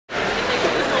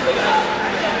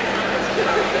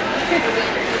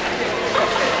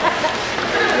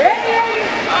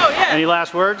Oh, yeah. Any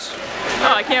last words?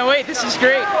 Oh, I can't wait. This is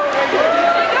great.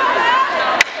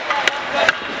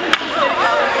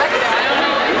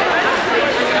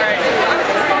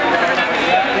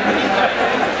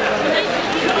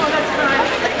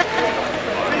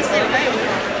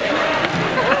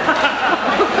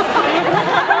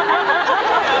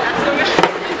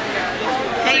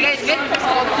 Hey, you guys good?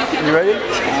 You ready?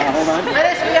 Hold on. We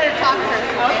gotta talk to her.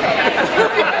 Okay.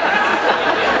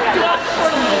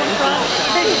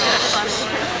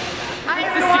 Hi,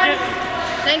 everyone.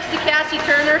 Thanks to Cassie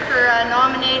Turner for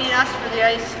nominating us for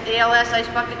the ALS Ice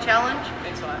Bucket Challenge.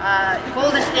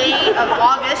 Coldest day of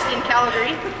August in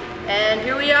Calgary. And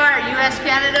here we are, US,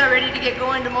 Canada, ready to get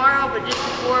going tomorrow. But just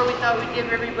before, we thought we'd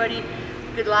give everybody a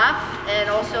good laugh and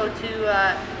also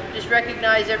to just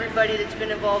recognize everybody that's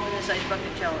been involved in this Ice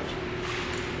Bucket Challenge.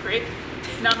 Great.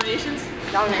 Nominations?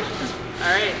 Nominations.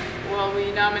 All right. Well,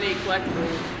 we nominate collectively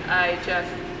IIHF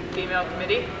Female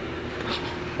Committee.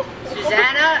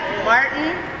 Susanna,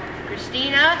 Martin,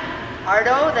 Christina,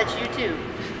 Ardo, that's you too.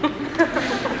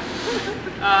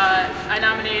 I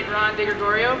nominate Ron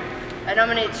DeGregorio. I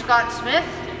nominate Scott Smith,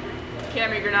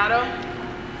 Cammy Granado.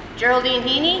 Geraldine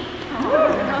Heaney,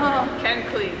 Ken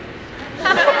Clee.